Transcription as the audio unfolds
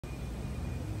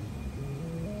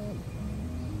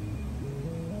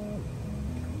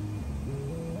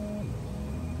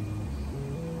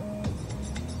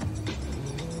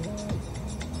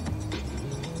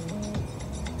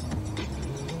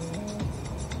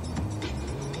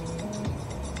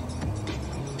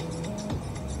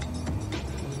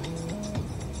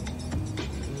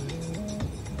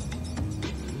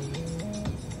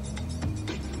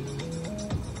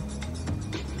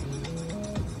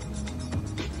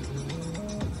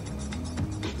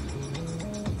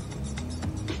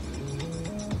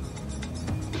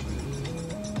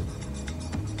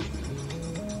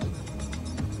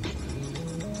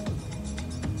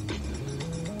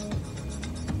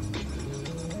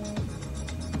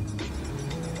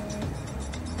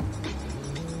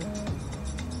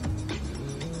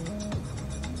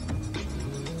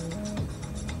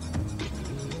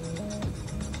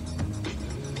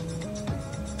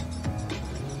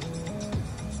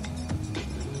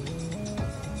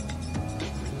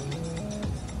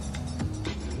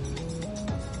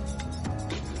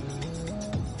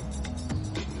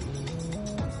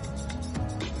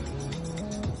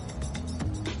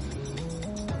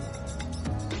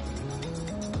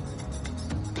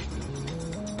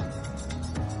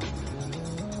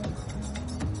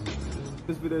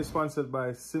This video is sponsored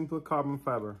by Simple Carbon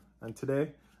Fiber, and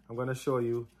today I'm going to show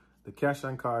you the Cash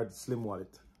and Card Slim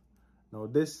Wallet. Now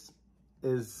this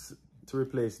is to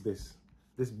replace this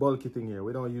bulky thing here.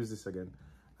 We don't use this again,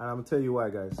 and I'm going to tell you why,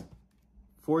 guys.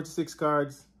 4 to 6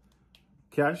 cards,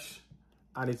 cash,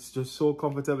 and it's just so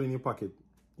comfortable in your pocket.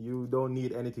 You don't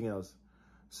need anything else.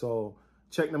 So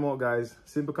check them out, guys.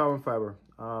 Simple Carbon Fiber.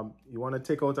 You want to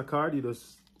take out a card, you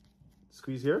just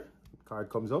squeeze here, card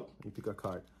comes up, you pick a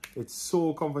card. It's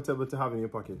so comfortable to have in your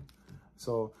pocket.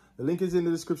 So the link is in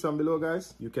the description below,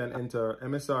 guys. You can enter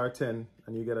MSR10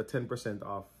 and you get a 10%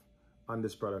 off on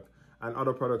this product and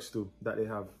other products too that they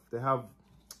have. They have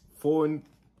phone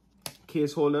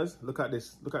case holders. Look at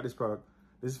this product.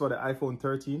 This is for the iPhone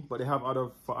 13, but they have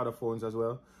for other phones as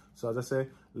well. So as I say,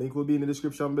 link will be in the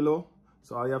description below.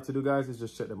 So all you have to do, guys, is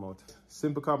just check them out.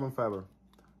 Simple Carbon Fiber,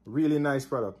 really nice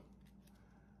product.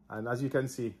 And as you can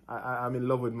see, I'm in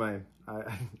love with mine.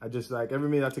 I just like every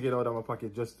minute I take it out of my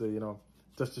pocket just to, you know,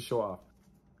 just to show off.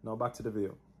 Now back to the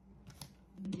video.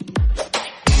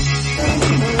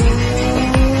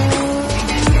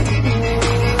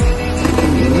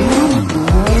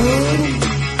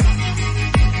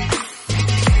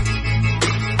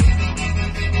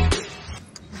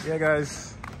 Yeah,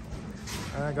 guys,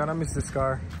 I'm gonna miss this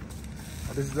car.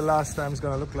 This is the last time it's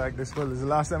gonna look like this. Well, this is the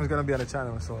last time it's gonna be on the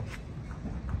channel, so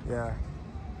yeah,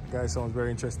 guys sounds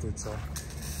very interested. So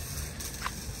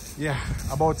yeah,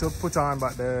 about to put on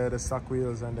back the stock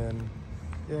wheels, and then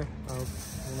yeah, I'm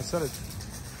gonna sell it.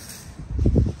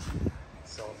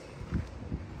 So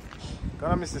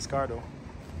gonna miss this car though.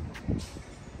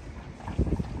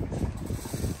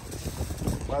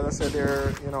 But as I said,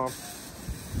 there, you know,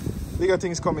 bigger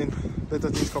things coming, better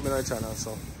things coming on the channel.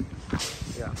 So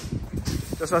yeah,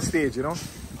 just a stage, you know,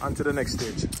 on to the next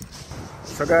stage.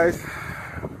 So guys,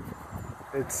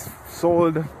 it's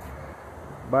sold.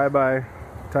 Bye bye.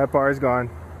 Type R is gone.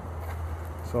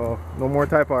 So no more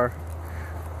Type R.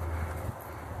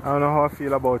 I don't know how I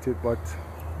feel about it, but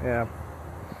yeah.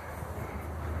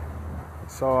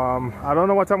 So I don't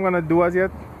know what I'm gonna do as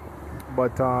yet,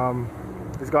 but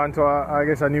it's gone to I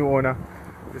guess a new owner.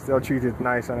 They'll treat it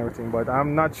nice and everything, but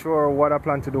I'm not sure what I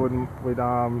plan to do with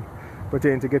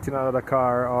pertaining to getting another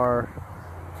car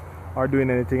or doing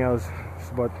anything else.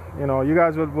 But you know, you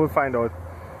guys will find out.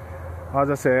 As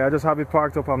I say, I just have it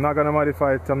parked up. I'm not gonna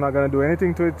modify it. I'm not gonna do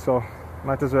anything to it, so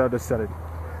might as well just sell it.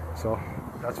 So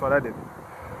that's what I did.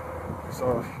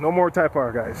 So no more Type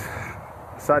R, guys.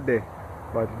 Sad day,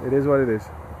 but it is what it is.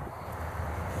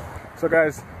 So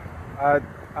guys, I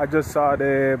just saw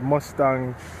the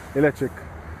Mustang electric.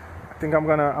 I think I'm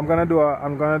gonna do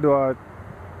a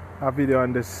video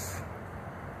on this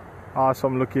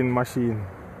awesome looking machine.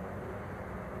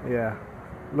 Yeah,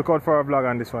 look out for a vlog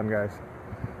on this one, guys.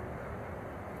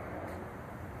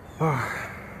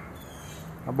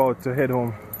 About to head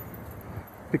home,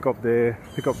 pick up the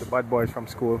bad boys from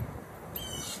school.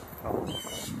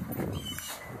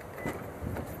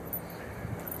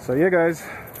 So yeah, guys,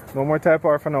 no more Type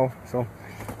R for now. So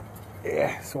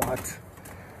yeah, so hot.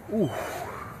 Ooh.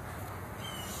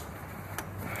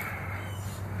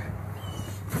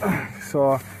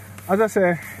 So as I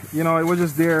say, you know, it was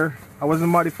just there. I wasn't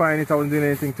modifying it, I wasn't doing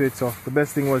anything to it, so the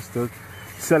best thing was to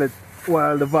sell it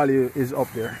while the value is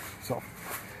up there. So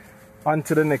on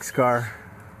to the next car,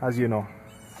 as you know.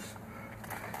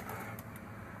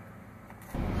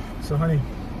 So honey,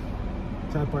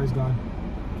 Type R is gone.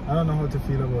 I don't know how to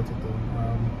feel about it though.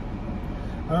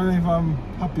 I don't know if I'm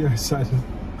happy or sad.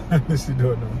 I honestly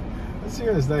don't know. I'm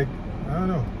serious, like, I don't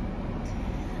know.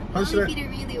 How should if you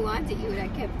really wanted, you would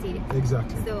have kept it.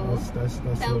 Exactly. So that's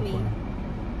tell me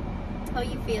how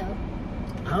you feel.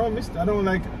 I don't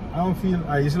feel.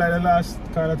 It's like the last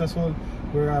car that I sold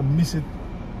where I miss it.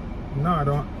 No, I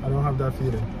don't have that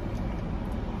feeling.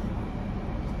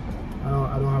 I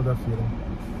don't have that feeling.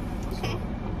 Okay. So,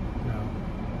 yeah.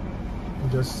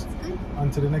 Just on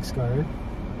to the next car, right?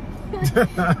 Sure.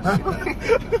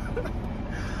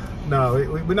 No,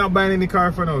 we're not buying any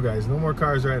car for now, guys. No more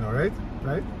cars right now, right?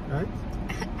 Right?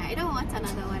 I don't want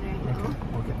another one right now.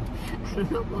 Okay. I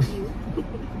don't know about you.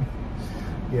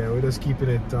 Yeah, we're just keeping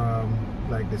it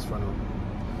like this for now.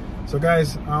 So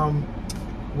guys, I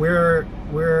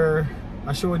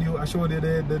showed you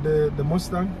the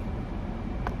Mustang.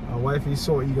 My wife is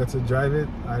so eager to drive it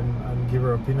and give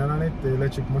her opinion on it. The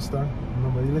electric Mustang.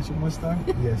 Remember the electric Mustang?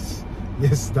 Yes,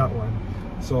 that one.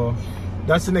 So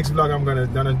that's the next vlog I'm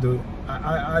gonna do.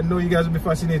 I know you guys will be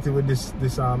fascinated with this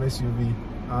SUV.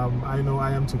 I know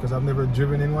I am too, because I've never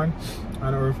driven in one,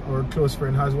 and our close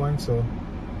friend has one. So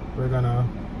we're gonna,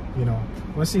 you know,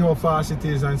 we'll see how fast it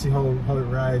is and see how it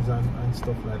rides and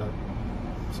stuff like that.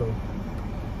 So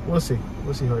we'll see.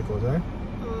 We'll see how it goes, right?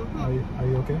 Are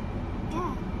you okay?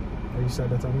 Yeah. Are you sad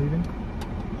that I'm leaving?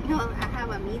 No, I have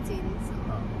a meeting, so.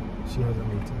 She has a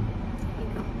meeting. You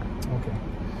know. Okay.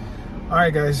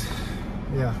 Alright guys.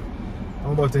 Yeah.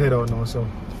 I'm about to head out now, so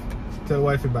tell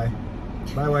wifey bye.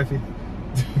 Bye wifey.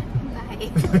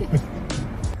 Bye.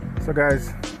 So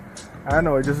guys, I don't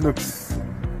know, it just looks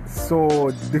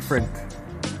so different.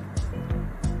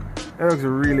 It looks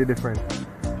really different.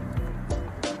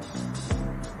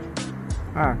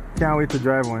 Can't wait to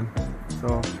drive one.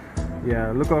 So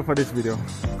yeah, look out for this video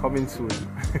coming soon.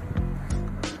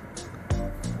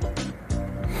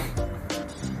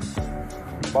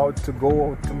 About to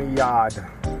go to my yard,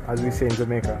 as we say in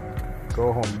Jamaica.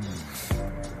 Go home.